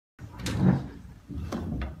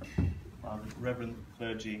Reverend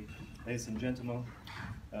clergy, ladies and gentlemen,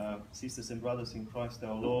 sisters and brothers in Christ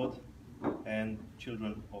our Lord, and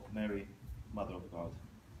children of Mary, Mother of God.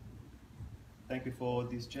 Thank you for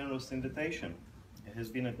this generous invitation. It has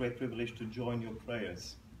been a great privilege to join your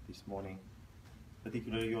prayers this morning,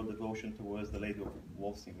 particularly your devotion towards the Lady of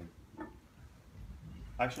Walsingham.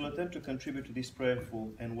 I shall attempt to contribute to this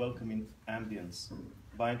prayerful and welcoming ambience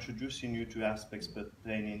by introducing you to aspects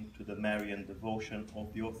pertaining to the Marian devotion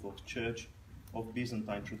of the Orthodox Church of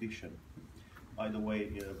Byzantine tradition. Either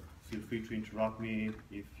way, feel free to interrupt me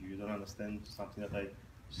if you don't understand something that I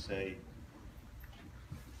say.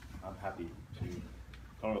 I'm happy to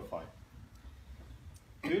clarify.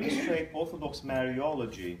 To illustrate Orthodox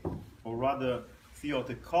Mariology, or rather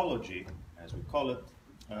Theotokology, as we call it,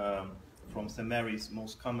 from St. Mary's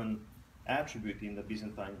most common attribute in the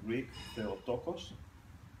Byzantine Greek, Theotokos,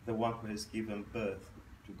 the one who has given birth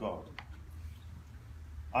to God.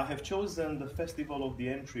 I have chosen the festival of the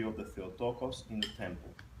entry of the Theotokos in the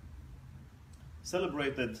temple,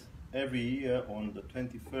 celebrated every year on the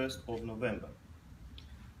 21st of November.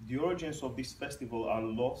 The origins of this festival are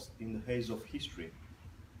lost in the haze of history.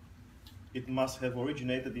 It must have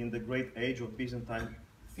originated in the great age of Byzantine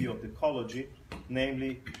Theotokology,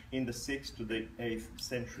 namely in the 6th to the 8th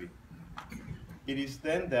century. It is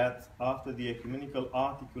then that, after the ecumenical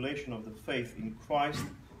articulation of the faith in Christ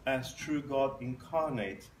as true God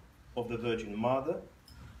incarnate of the Virgin Mother,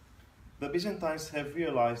 the Byzantines have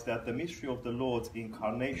realized that the mystery of the Lord's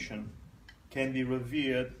incarnation can be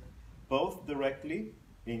revered both directly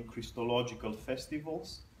in Christological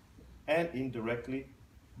festivals and indirectly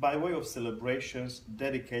by way of celebrations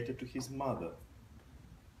dedicated to his mother.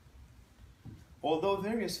 Although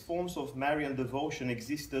various forms of Marian devotion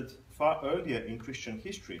existed far earlier in Christian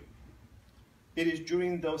history, it is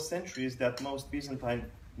during those centuries that most Byzantine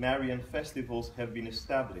Marian festivals have been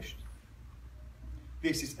established.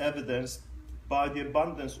 This is evidenced by the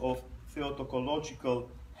abundance of theotokological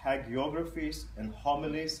hagiographies and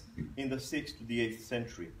homilies in the 6th to the 8th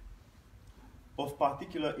century. Of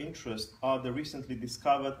particular interest are the recently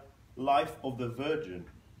discovered Life of the Virgin,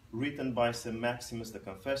 written by St. Maximus the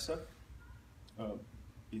Confessor.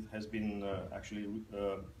 It has been actually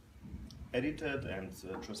edited and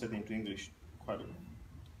translated into English quite a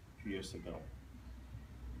few years ago.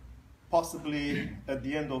 Possibly at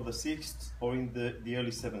the end of the 6th or in the early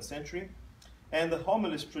 7th century, and the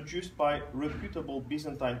homilies produced by reputable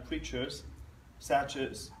Byzantine preachers such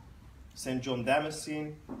as St. John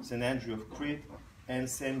Damascene, St. Andrew of Crete, and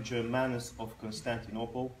St. Germanus of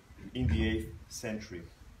Constantinople in the 8th century.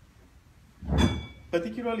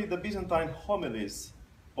 Particularly the Byzantine homilies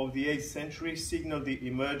of the 8th century signal the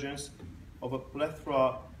emergence of a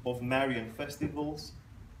plethora of Marian festivals,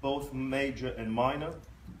 both major and minor,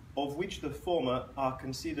 of which the former are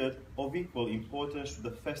considered of equal importance to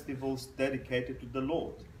the festivals dedicated to the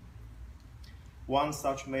Lord. One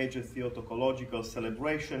such major theotokological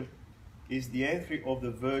celebration is the entry of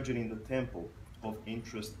the Virgin in the temple, of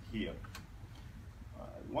interest here. I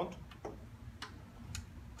want to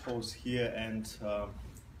pause here and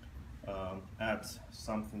add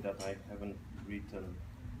something that I haven't written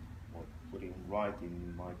or put in writing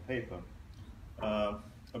in my paper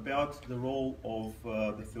about the role of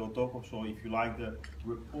the Theotokos, or if you like, the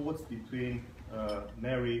reports between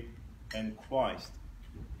Mary and Christ.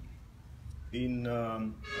 In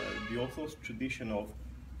the Orthodox tradition of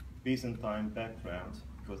Byzantine background,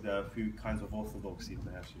 because there are a few kinds of orthodoxy,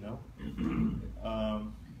 perhaps you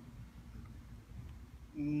know,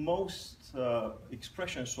 most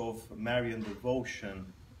expressions of Marian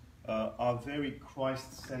devotion are very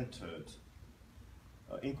Christ-centered,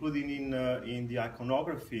 including in the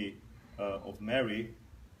iconography of Mary.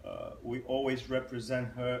 We always represent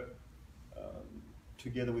her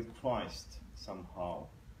together with Christ somehow.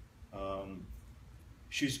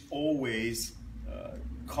 She's always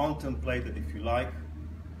contemplated, if you like,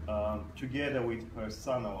 together with her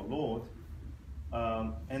Son, our Lord,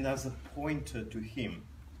 and as a pointer to him.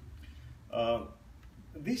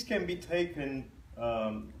 This can be taken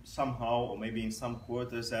somehow, or maybe in some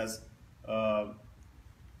quarters, as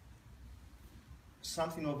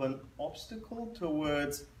something of an obstacle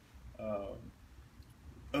towards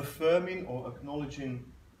affirming or acknowledging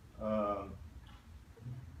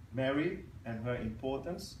Mary and her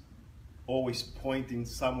importance, always pointing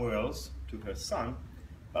somewhere else to her Son.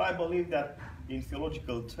 But I believe that in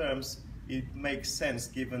theological terms it makes sense,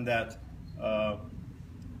 given that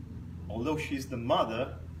although she's the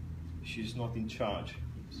mother, she's not in charge.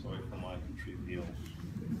 Sorry for my trivial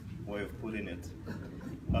way of putting it.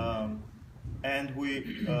 And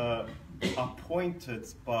we are pointed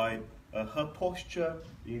by her posture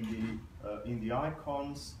in the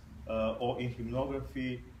icons or in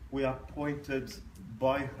hymnography, we are pointed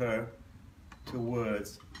by her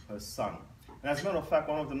towards her son. And as a matter of fact,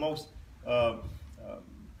 one of the most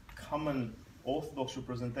common Orthodox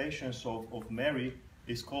representations of Mary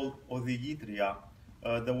is called Odiitria,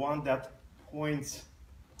 the one that points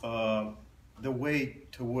the way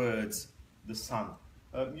towards the Son.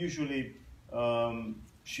 Usually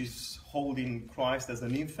she's holding Christ as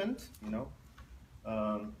an infant,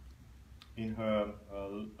 in her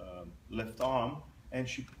left arm, and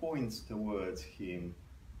she points towards him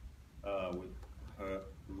with her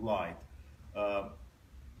right.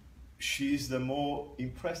 She's the more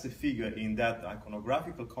impressive figure in that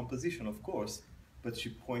iconographical composition, of course, but she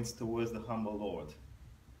points towards the humble Lord.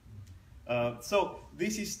 So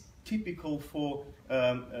this is typical for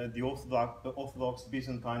the Orthodox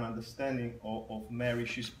Byzantine understanding of Mary.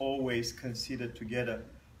 She's always considered together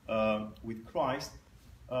with Christ,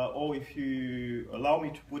 or if you allow me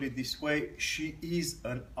to put it this way, she is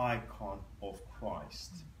an icon of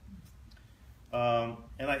Christ.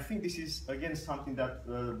 And I think this is, again, something that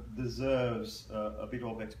deserves a bit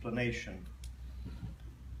of explanation.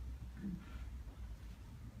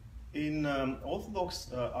 In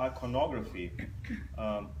Orthodox iconography,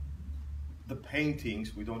 the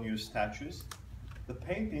paintings, we don't use statues, the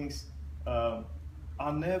paintings are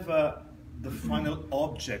never the final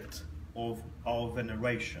object of our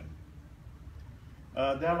veneration.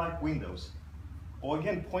 They're like windows, or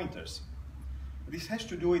again, pointers. This has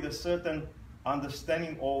to do with a certain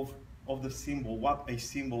understanding of the symbol, what a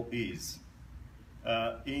symbol is.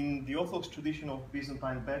 In the Orthodox tradition of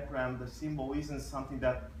Byzantine background, the symbol isn't something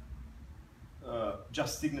that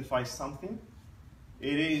just signifies something.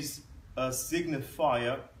 It is a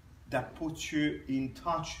signifier that puts you in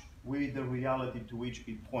touch with the reality to which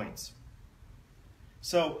it points.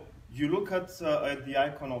 So you look at the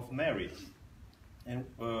icon of Mary, and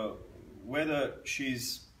whether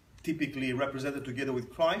she's typically represented together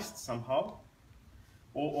with Christ somehow,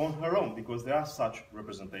 or on her own, because there are such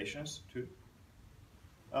representations too.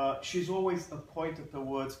 She's always pointed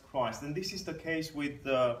towards Christ, and this is the case with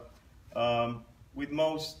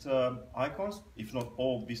most icons, if not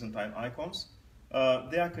all Byzantine icons.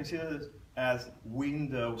 They are considered as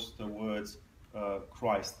windows towards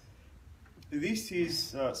Christ. This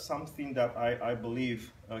is something that I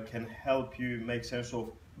believe can help you make sense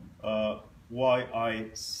of why I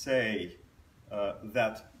say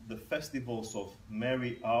that the festivals of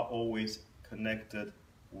Mary are always connected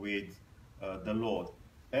with the Lord.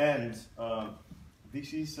 And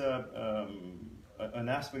this is an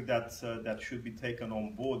aspect that should be taken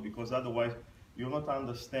on board, because otherwise you'll not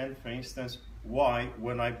understand, for instance, why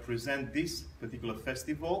when I present this particular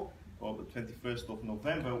festival of the 21st of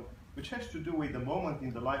November, which has to do with the moment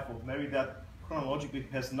in the life of Mary that chronologically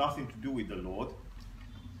has nothing to do with the Lord.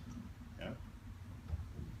 Yeah?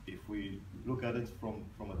 If we look at it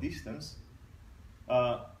from a distance,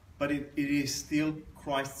 but it is still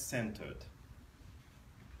Christ-centered.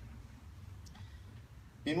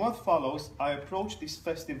 In what follows, I approach this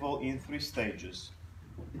festival in 3 stages.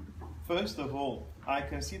 First of all, I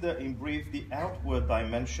consider in brief the outward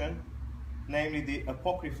dimension, namely the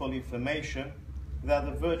apocryphal information that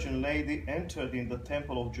the Virgin Lady entered in the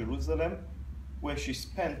Temple of Jerusalem, where she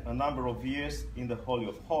spent a number of years in the Holy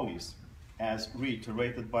of Holies, as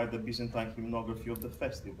reiterated by the Byzantine hymnography of the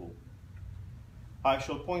festival. I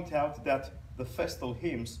shall point out that the festal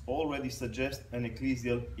hymns already suggest an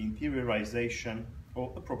ecclesial interiorization,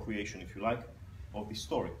 or appropriation, if you like, of the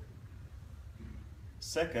story.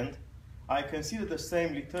 Second, I consider the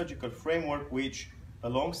same liturgical framework which,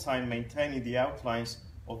 alongside maintaining the outlines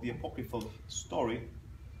of the apocryphal story,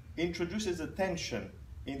 introduces a tension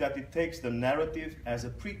in that it takes the narrative as a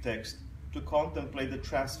pretext to contemplate the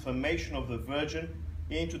transformation of the Virgin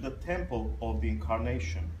into the temple of the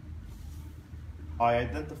Incarnation. I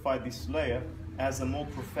identify this layer as a more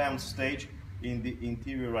profound stage in the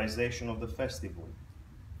interiorization of the festival.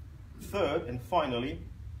 Third, and finally,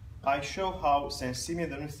 I show how St. Simeon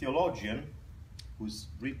the New Theologian, whose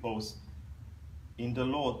repose in the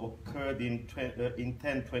Lord occurred in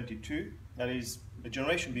 1022, that is a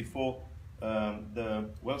generation before the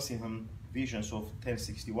Walsingham visions of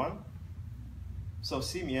 1061. So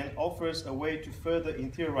Simeon offers a way to further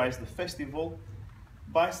interiorize the festival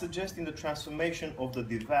by suggesting the transformation of the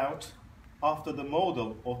devout after the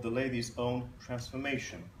model of the Lady's own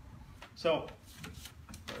transformation. So,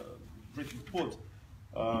 briefly put,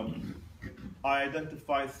 I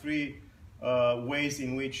identify 3 ways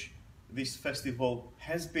in which this festival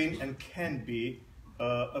has been and can be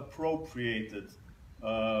appropriated,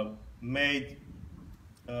 made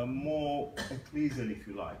more ecclesial, if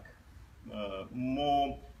you like,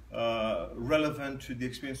 more relevant to the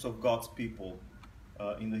experience of God's people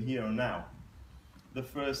in the here and now. The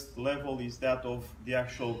first level is that of the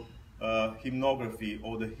actual hymnography,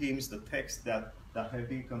 or the hymns, the texts that have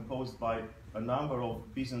been composed by a number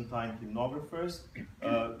of Byzantine hymnographers.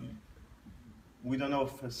 We don't know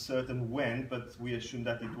for certain when, but we assume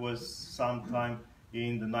that it was sometime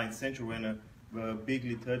in the 9th century when a big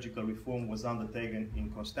liturgical reform was undertaken in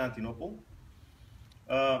Constantinople.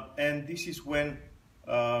 And this is when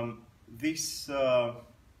this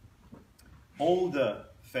older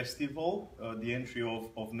festival, the entry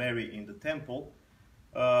of Mary in the temple,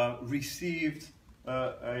 received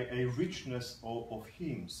a richness of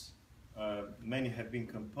hymns. Many have been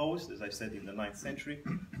composed, as I said, in the 9th century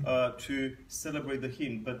to celebrate the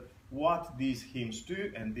hymn. But what these hymns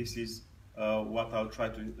do, and this is what I'll try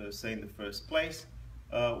to say in the first place,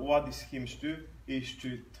 what these hymns do is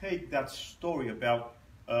to take that story about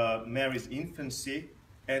Mary's infancy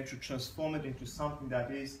and to transform it into something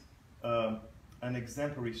that is an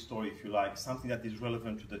exemplary story, if you like, something that is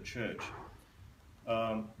relevant to the church.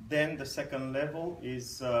 Then the second level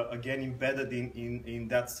is again embedded in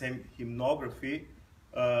that same hymnography,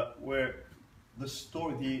 where the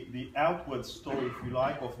story, the outward story, if you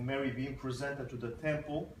like, of Mary being presented to the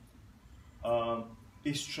temple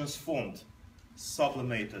is transformed,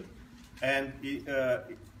 sublimated, and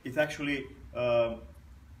it actually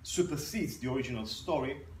supersedes the original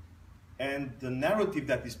story. And the narrative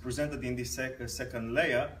that is presented in this second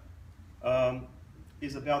layer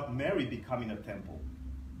is about Mary becoming a temple,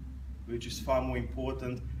 which is far more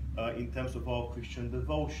important in terms of our Christian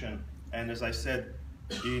devotion. And as I said,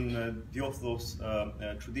 in the Orthodox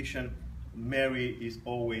tradition, Mary is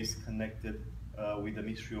always connected with the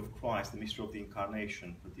mystery of Christ, the mystery of the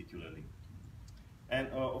Incarnation particularly. And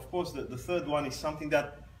of course, the third one is something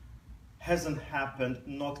that hasn't happened,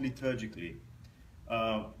 not liturgically,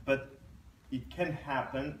 but it can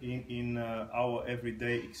happen in our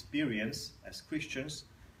everyday experience as Christians,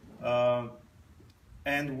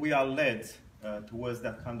 and we are led towards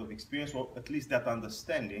that kind of experience, or at least that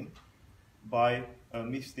understanding, by a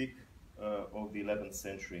mystic of the 11th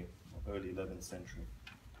century, early 11th century.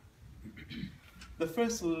 The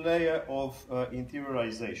first layer of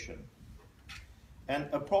interiorization, an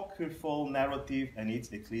apocryphal narrative and its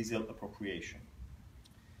ecclesial appropriation.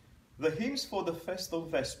 The hymns for the festal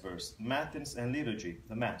vespers, matins, and liturgy,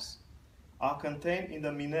 the Mass, are contained in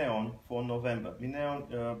the Mineon for November.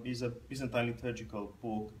 Mineon is a Byzantine liturgical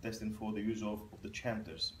book destined for the use of the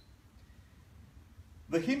chanters.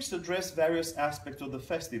 The hymns address various aspects of the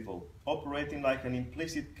festival, operating like an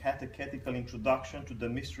implicit catechetical introduction to the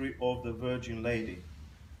mystery of the Virgin Lady.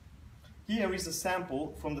 Here is a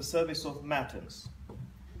sample from the service of Matins.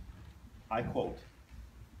 I quote,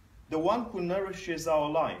 "The one who nourishes our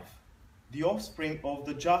life, the offspring of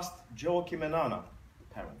the just Joachim and Anna,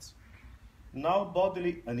 parents, now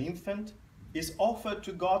bodily an infant, is offered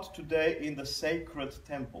to God today in the sacred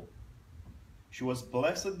temple. She was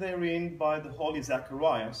blessed therein by the holy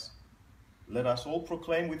Zacharias. Let us all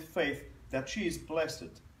proclaim with faith that she is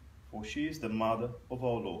blessed, for she is the mother of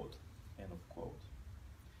our Lord." End of quote.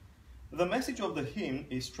 The message of the hymn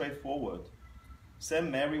is straightforward. Saint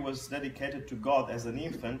Mary was dedicated to God as an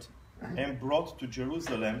infant and brought to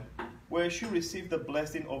Jerusalem, where she received the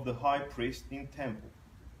blessing of the high priest in temple.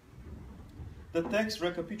 The text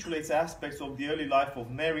recapitulates aspects of the early life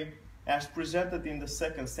of Mary as presented in the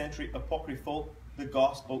 2nd century apocryphal, the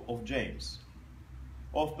Gospel of James.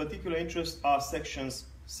 Of particular interest are sections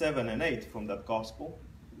 7 and 8 from that Gospel,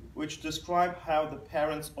 which describe how the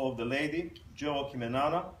parents of the lady, Joachim and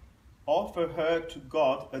Anna, offer her to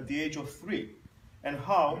God at the age of 3, and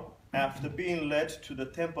how, after being led to the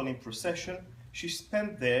temple in procession, she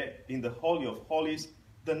spent there in the Holy of Holies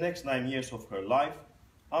the next 9 years of her life,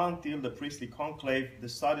 until the priestly conclave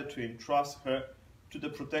decided to entrust her to the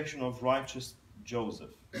protection of righteous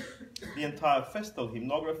Joseph. The entire festal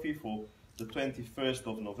hymnography for the 21st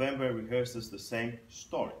of November rehearses the same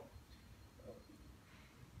story.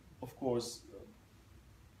 Of course,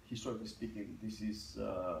 historically speaking, this is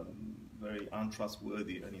very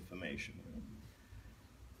untrustworthy information.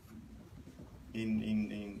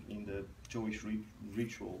 In the Jewish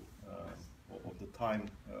ritual of the time,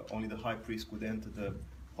 only the high priest could enter the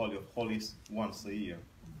Holy of Holies once a year.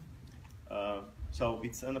 So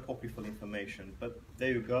it's an apocryphal information, but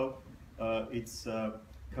there you go. It's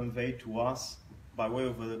conveyed to us by way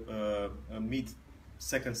of a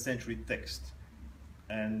mid-2nd century text.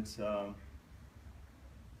 And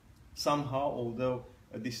somehow, although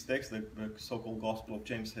this text, the so-called Gospel of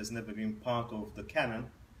James, has never been part of the canon,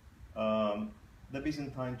 the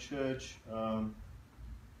Byzantine Church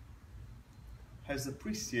has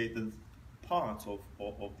appreciated parts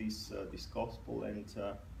of this gospel and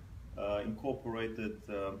incorporated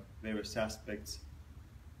various aspects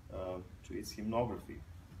to its hymnography.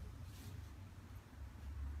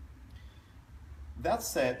 That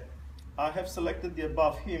said, I have selected the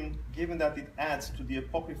above hymn given that it adds to the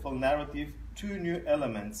apocryphal narrative two new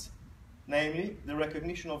elements, namely the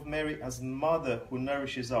recognition of Mary as mother who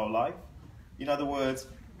nourishes our life, in other words,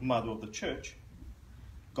 mother of the church,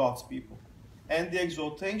 God's people, and the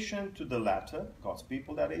exhortation to the latter, God's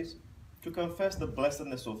people that is, to confess the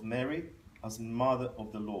blessedness of Mary as mother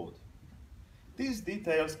of the Lord. These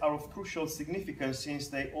details are of crucial significance since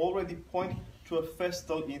they already point to a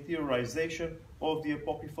festal interiorization of the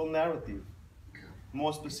apocryphal narrative.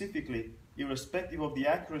 More specifically, irrespective of the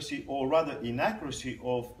accuracy or rather inaccuracy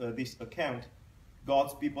of this account,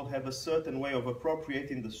 God's people have a certain way of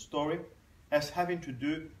appropriating the story as having to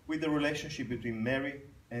do with the relationship between Mary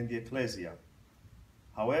and the Ecclesia.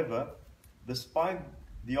 However, despite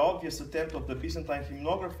the obvious attempt of the Byzantine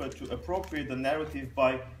hymnographer to appropriate the narrative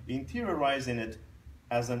by interiorizing it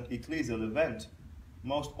as an ecclesial event,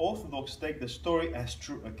 most Orthodox take the story as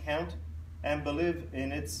true account and believe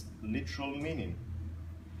in its literal meaning.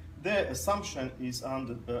 Their assumption is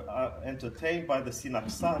entertained by the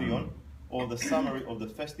Synaxarion, or the summary of the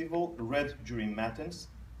festival read during Matins,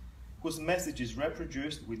 whose message is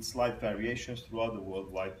reproduced with slight variations throughout the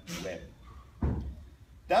World Wide Web.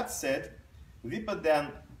 That said, deeper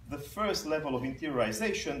than the first level of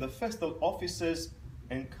interiorization, the festal offices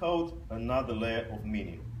encode another layer of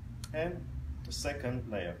meaning. And the second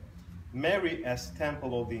layer, Mary as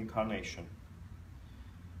temple of the Incarnation.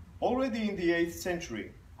 Already in the 8th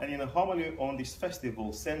century, and in a homily on this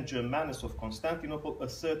festival, St. Germanus of Constantinople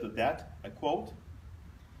asserted that, I quote,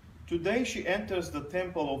 "Today she enters the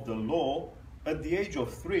temple of the law at the age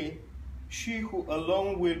of 3, she who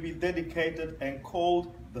alone will be dedicated and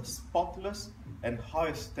called the spotless and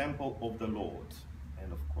highest temple of the Lord."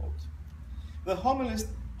 End of quote. The homilist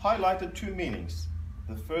highlighted two meanings.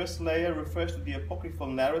 The first layer refers to the apocryphal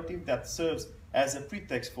narrative that serves as a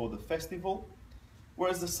pretext for the festival,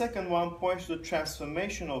 whereas the second one points to the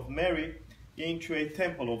transformation of Mary into a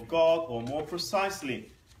temple of God, or more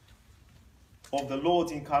precisely, of the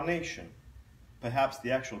Lord's incarnation, perhaps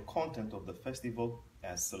the actual content of the festival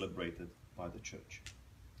as celebrated by the Church.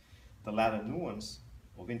 The latter nuance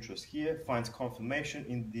of interest here finds confirmation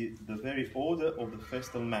in the very order of the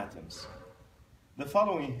festal matins. The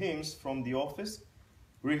following hymns from the office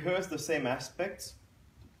rehearse the same aspects,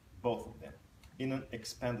 both of them, in an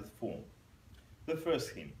expanded form. The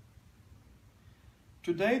first hymn.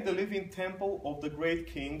 Today the living temple of the great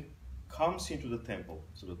King comes into the temple.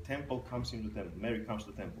 So the temple comes into the temple. Mary comes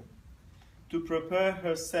to the temple. To prepare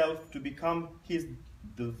herself to become his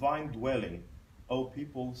divine dwelling, O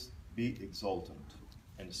peoples, be exultant.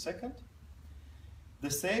 And the second,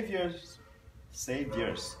 the Saviour's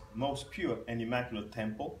most pure and immaculate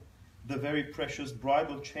temple, the very precious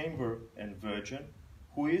bridal chamber and virgin,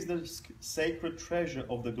 who is the sacred treasure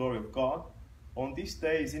of the glory of God, on this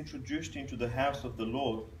day is introduced into the house of the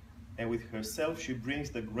Lord, and with herself she brings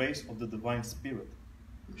the grace of the divine Spirit.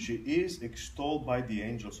 She is extolled by the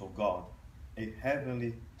angels of God. A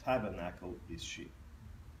heavenly tabernacle is she.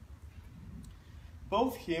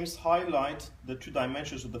 Both hymns highlight the two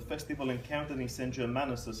dimensions of the festival encountered in St.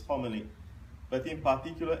 Germanus' homily, but in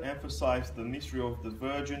particular emphasize the mystery of the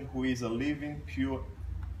Virgin, who is a living, pure,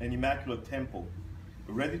 and immaculate temple,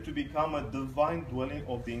 ready to become a divine dwelling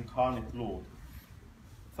of the incarnate Lord.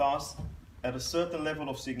 Thus, at a certain level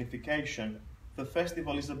of signification, the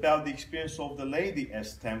festival is about the experience of the Lady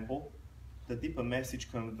as temple, the deeper message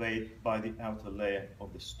conveyed by the outer layer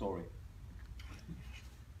of the story.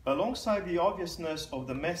 Alongside the obviousness of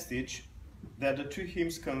the message that the two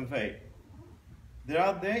hymns convey, there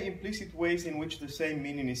are there implicit ways in which the same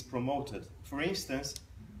meaning is promoted. For instance,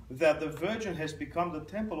 that the Virgin has become the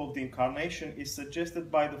temple of the Incarnation is suggested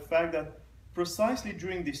by the fact that precisely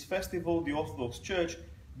during this festival, the Orthodox Church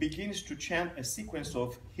begins to chant a sequence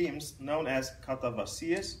of hymns known as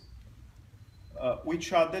katavasies,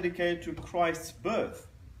 which are dedicated to Christ's birth,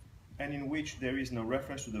 and in which there is no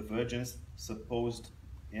reference to the Virgin's supposed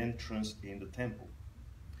entrance in the temple.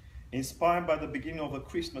 Inspired by the beginning of a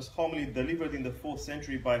Christmas homily delivered in the 4th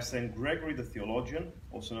century by St. Gregory the Theologian,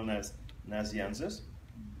 also known as Nazianzus,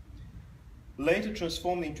 later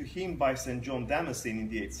transformed into hymn by St. John Damascene in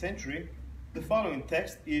the 8th century, the following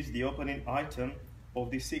text is the opening item of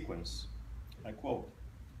this sequence. I quote,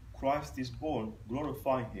 "Christ is born,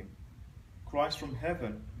 glorify him. Christ from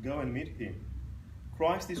heaven, go and meet him.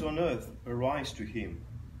 Christ is on earth, arise to him.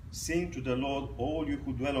 Sing to the Lord, all you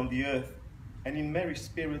who dwell on the earth, and in merry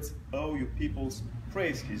spirits, O you peoples,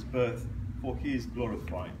 praise his birth, for he is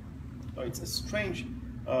glorified. So it's a strange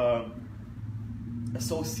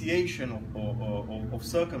association of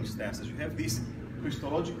circumstances. You have this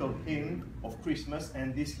Christological hymn of Christmas,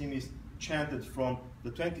 and this hymn is chanted from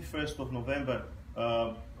the 21st of November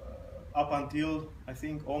up until, I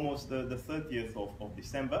think, almost the 30th of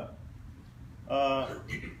December.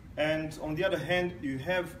 And on the other hand, you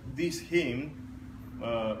have this hymn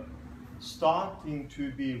starting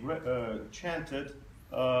to be chanted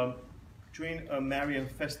during a Marian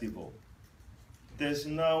festival. There's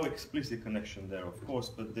no explicit connection there, of course,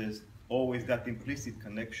 but there's always that implicit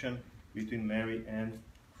connection between Mary and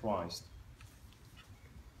Christ.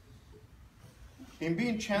 In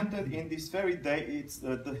being chanted in this very day,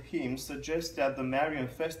 the hymn suggests that the Marian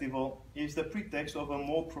festival is the pretext of a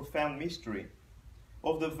more profound mystery,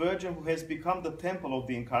 of the Virgin who has become the temple of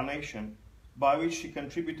the Incarnation, by which she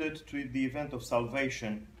contributed to the event of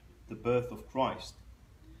salvation, the birth of Christ.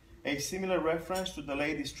 A similar reference to the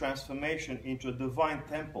Lady's transformation into a divine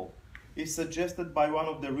temple is suggested by one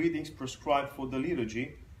of the readings prescribed for the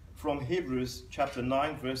liturgy from Hebrews chapter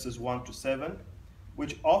 9, verses 1 to 7,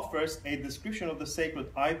 which offers a description of the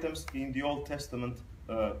sacred items in the Old Testament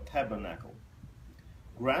tabernacle.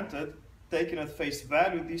 Granted, taken at face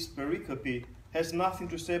value, this pericope has nothing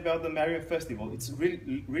to say about the Marian festival. It's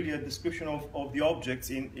really a description of the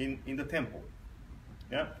objects in the temple.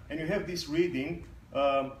 Yeah? And you have this reading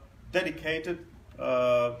dedicated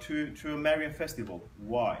to a Marian festival.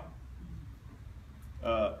 Why?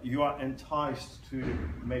 You are enticed to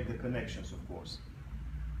make the connections, of course.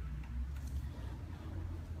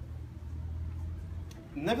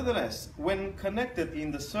 Nevertheless, when connected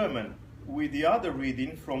in the sermon with the other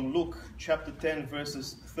reading from Luke chapter 10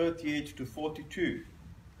 verses 38 to 42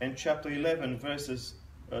 and chapter 11 verses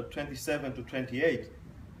 27 to 28,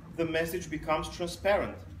 the message becomes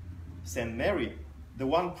transparent. St. Mary, the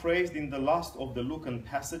one praised in the last of the Lucan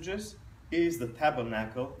passages, is the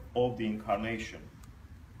tabernacle of the Incarnation.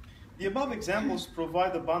 The above examples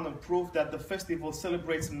provide abundant proof that the festival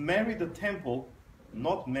celebrates Mary the temple,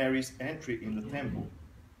 not Mary's entry in the temple.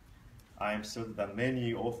 I am certain that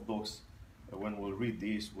many Orthodox, when we'll read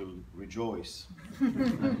this, will rejoice.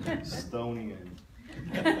 Stoning and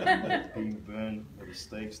being burned at the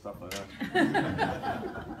stake, stuff like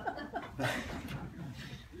that.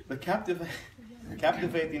 The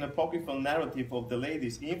captivating apocryphal narrative of the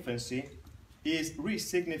Lady's infancy is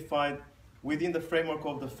re-signified within the framework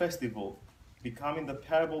of the festival, becoming the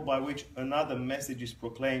parable by which another message is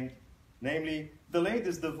proclaimed, namely, the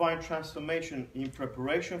Lady's divine transformation in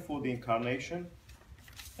preparation for the Incarnation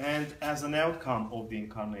and as an outcome of the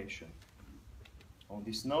Incarnation. On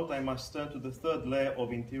this note, I must turn to the third layer of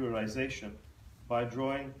interiorization by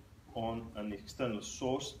drawing on an external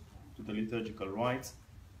source to the liturgical rites,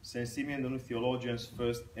 St. Simeon the New Theologian's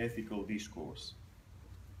first ethical discourse.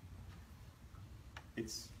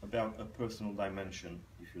 It's about a personal dimension,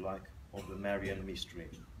 if you like, of the Marian mystery.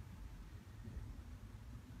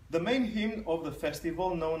 The main hymn of the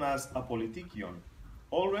festival, known as Apolitikion,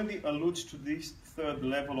 already alludes to this third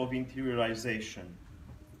level of interiorization.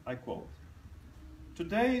 I quote,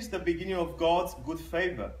 "Today is the beginning of God's good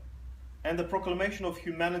favor and the proclamation of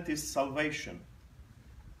humanity's salvation.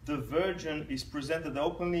 The Virgin is presented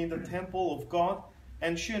openly in the temple of God,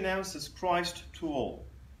 and she announces Christ to all.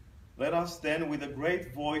 Let us then with a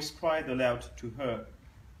great voice cry aloud to her,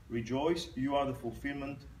 'Rejoice, you are the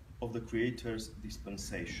fulfillment of the Creator's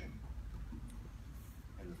dispensation.'"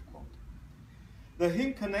 End of quote. The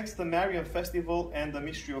hymn connects the Marian festival and the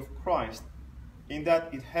mystery of Christ, in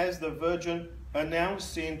that it has the Virgin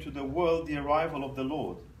announcing to the world the arrival of the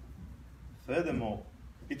Lord. Furthermore,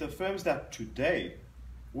 it affirms that today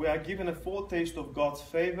we are given a foretaste of God's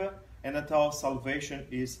favor and that our salvation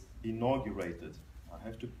is inaugurated. I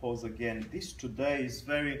have to pause again. This today is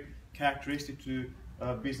very characteristic to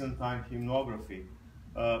Byzantine hymnography,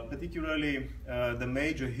 particularly the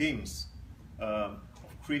major hymns of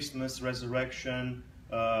Christmas, Resurrection,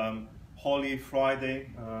 Holy Friday,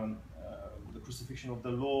 the Crucifixion of the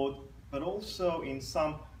Lord, but also in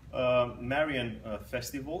some Marian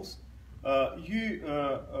festivals. You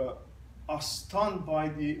are stunned by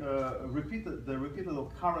the repeated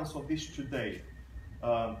occurrence of this today.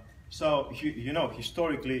 So, you know,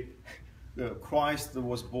 historically, Christ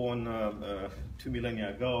was born 2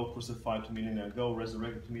 millennia ago, crucified 2 millennia ago,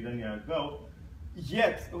 resurrected 2 millennia ago.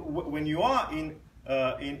 Yet, when you are in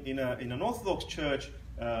an Orthodox church,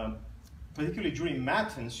 particularly during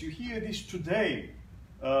Matins, you hear this today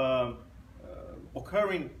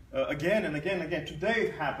occurring again and again and again. Today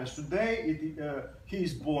it happens. Today he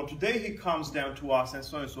is born. Today he comes down to us, and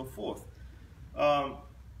so on and so forth.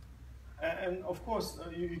 And of course,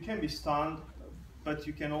 you can be stunned, but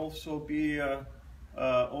you can also be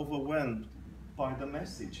overwhelmed by the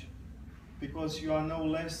message, because you are no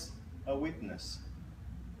less a witness.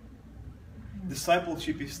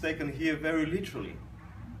 Discipleship is taken here very literally.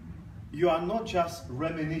 You are not just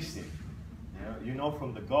reminiscing. You know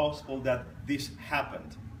from the gospel that this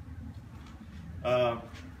happened.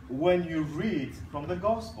 When you read from the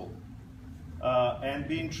gospel and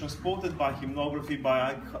being transported by hymnography,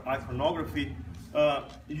 by iconography,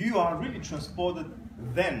 you are really transported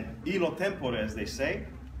then, illo tempore, as they say,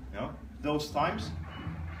 those times.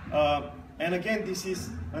 And again, this is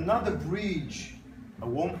another bridge, a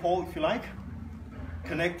wormhole, if you like,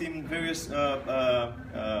 connecting various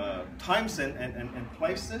times and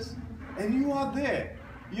places, and you are there.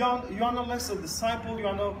 You are no less a disciple. You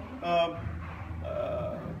are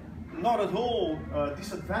not at all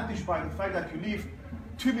disadvantaged by the fact that you live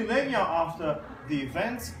 2 millennia after the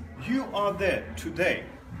events. You are there today.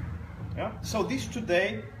 Yeah? So this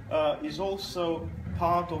today is also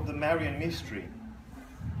part of the Marian mystery.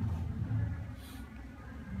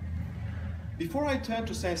 Before I turn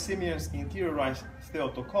to St. Simeon's interiorized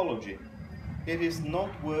theotokology, it is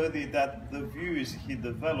noteworthy that the views he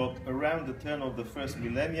developed around the turn of the first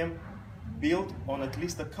millennium built on at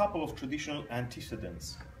least a couple of traditional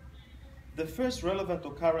antecedents. The first relevant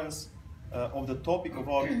occurrence of the topic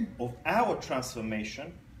of our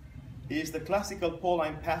transformation is the classical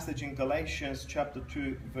Pauline passage in Galatians chapter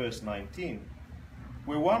 2, verse 19,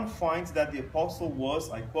 where one finds that the apostle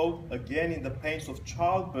was, I quote, again in the pains of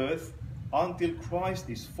childbirth until Christ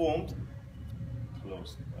is formed,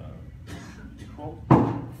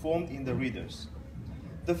 formed in the readers.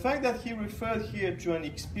 The fact that he referred here to an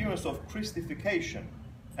experience of Christification,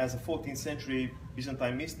 as a 14th century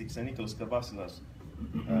Byzantine mystic, St. Nicholas Cavasilas,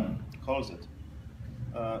 calls it,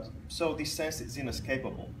 so this sense is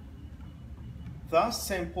inescapable. Thus,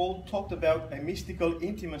 St. Paul talked about a mystical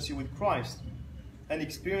intimacy with Christ, an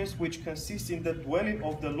experience which consists in the dwelling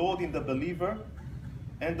of the Lord in the believer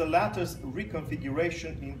and the latter's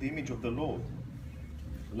reconfiguration in the image of the Lord.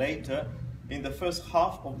 Later, in the first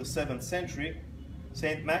half of the 7th century,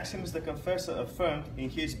 St. Maximus the Confessor affirmed in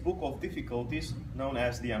his Book of Difficulties, known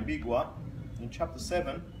as the Ambigua, in chapter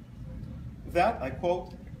 7, that, I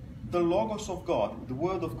quote, the Logos of God, the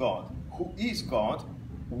Word of God, who is God,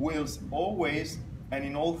 wills always and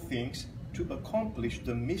in all things to accomplish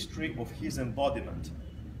the mystery of his embodiment.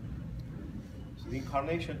 So the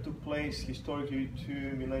incarnation took place historically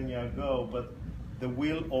 2 millennia ago, but the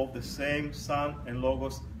will of the same Son and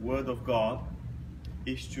Logos, Word of God,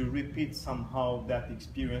 is to repeat somehow that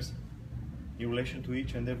experience in relation to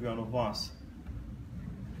each and every one of us,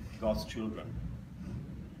 God's children.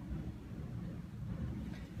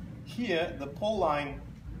 Here, the Pauline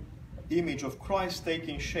image of Christ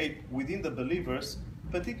taking shape within the believers,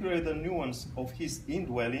 particularly the nuance of his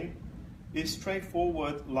indwelling, is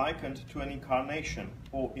straightforward likened to an incarnation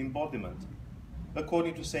or embodiment.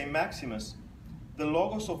 According to St. Maximus, the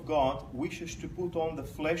Logos of God wishes to put on the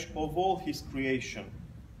flesh of all his creation,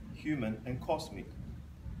 human and cosmic.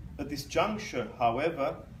 At this juncture,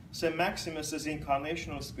 however, St. Maximus's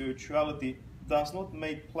incarnational spirituality does not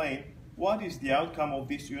make plain what is the outcome of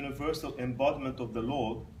this universal embodiment of the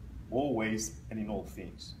Lord, always and in all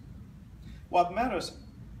things. What matters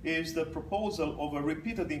is the proposal of a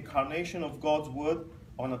repeated incarnation of God's Word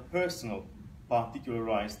on a personal,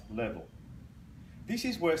 particularized level. This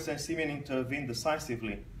is where St. Simeon intervened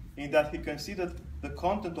decisively, in that he considered the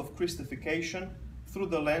content of Christification through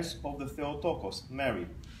the lens of the Theotokos, Mary.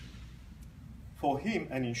 For him,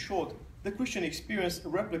 and in short, the Christian experience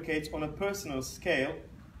replicates on a personal scale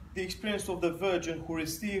the experience of the Virgin who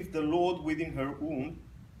received the Lord within her womb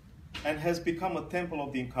and has become a temple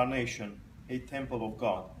of the Incarnation, a temple of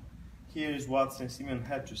God. Here is what St. Simeon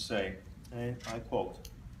had to say, and I quote,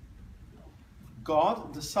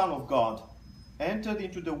 God, the Son of God, entered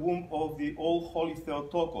into the womb of the all-holy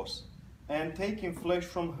Theotokos, and taking flesh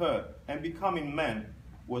from her and becoming man,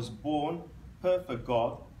 was born perfect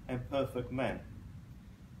God and perfect man.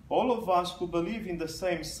 All of us who believe in the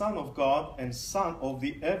same Son of God and Son of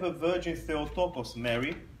the ever-Virgin Theotokos,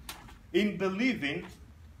 Mary, in believing,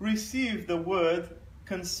 receive the word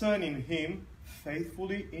concerning him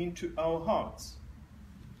faithfully into our hearts.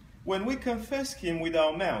 When we confess him with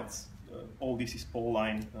our mouths, all this is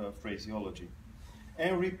Pauline phraseology,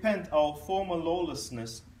 and repent our former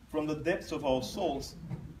lawlessness from the depths of our souls,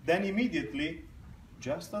 then immediately,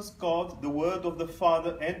 just as God, the Word of the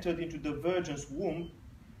Father, entered into the Virgin's womb,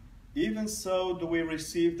 even so do we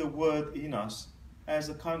receive the word in us as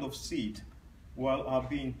a kind of seed while are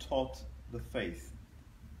being taught the faith.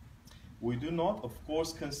 We do not, of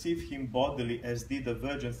course, conceive him bodily as did the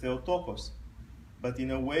virgin Theotokos, but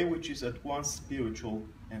in a way which is at once spiritual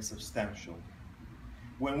and substantial.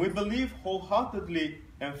 When we believe wholeheartedly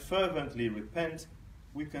and fervently repent,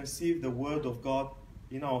 we conceive the word of God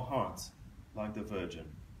in our hearts, like the Virgin.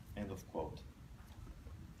 End of quote.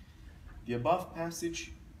 The above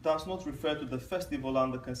passage does not refer to the festival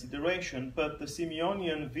under consideration, but the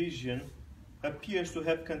Simeonian vision appears to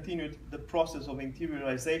have continued the process of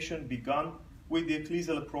interiorization begun with the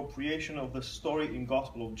ecclesial appropriation of the story in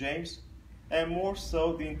Gospel of James, and more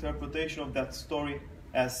so the interpretation of that story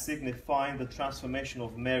as signifying the transformation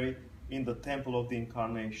of Mary in the temple of the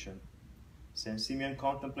Incarnation. St. Simeon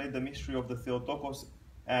contemplated the mystery of the Theotokos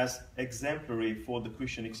as exemplary for the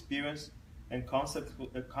Christian experience, and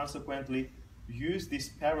consequently used this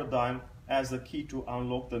paradigm as a key to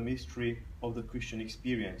unlock the mystery of the Christian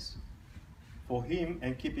experience. For him,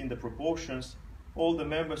 and keeping the proportions, all the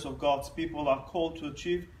members of God's people are called to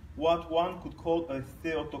achieve what one could call a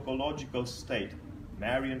theotokological state,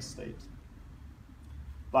 Marian state.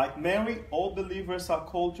 Like Mary, all believers are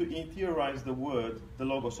called to interiorize the Word, the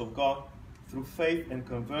Logos of God, through faith and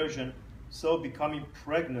conversion, so becoming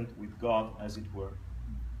pregnant with God, as it were.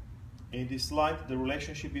 In this light, the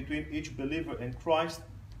relationship between each believer and Christ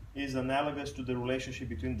is analogous to the relationship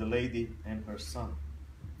between the lady and her son.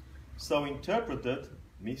 So interpreted,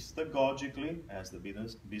 mystagogically, as the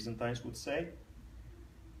Byzantines would say,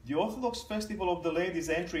 the Orthodox festival of the Lady's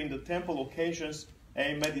entry in the temple occasions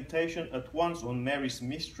a meditation at once on Mary's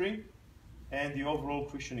mystery and the overall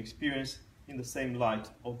Christian experience in the same light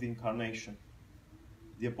of the Incarnation.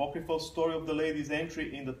 The apocryphal story of the Lady's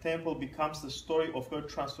entry in the temple becomes the story of her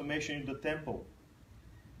transformation in the temple.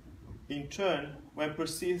 In turn, when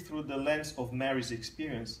perceived through the lens of Mary's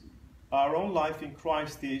experience, our own life in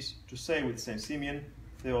Christ is, to say with St. Simeon,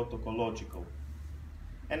 theotokological.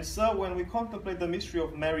 And so when we contemplate the mystery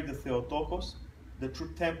of Mary the Theotokos, the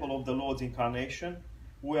true temple of the Lord's Incarnation,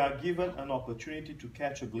 we are given an opportunity to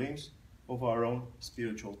catch a glimpse of our own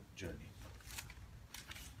spiritual journey.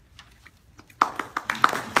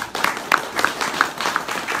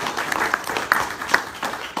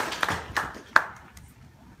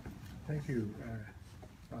 Thank you,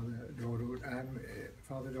 Father Doru.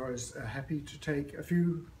 Father Doru is happy to take a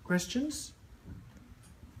few questions.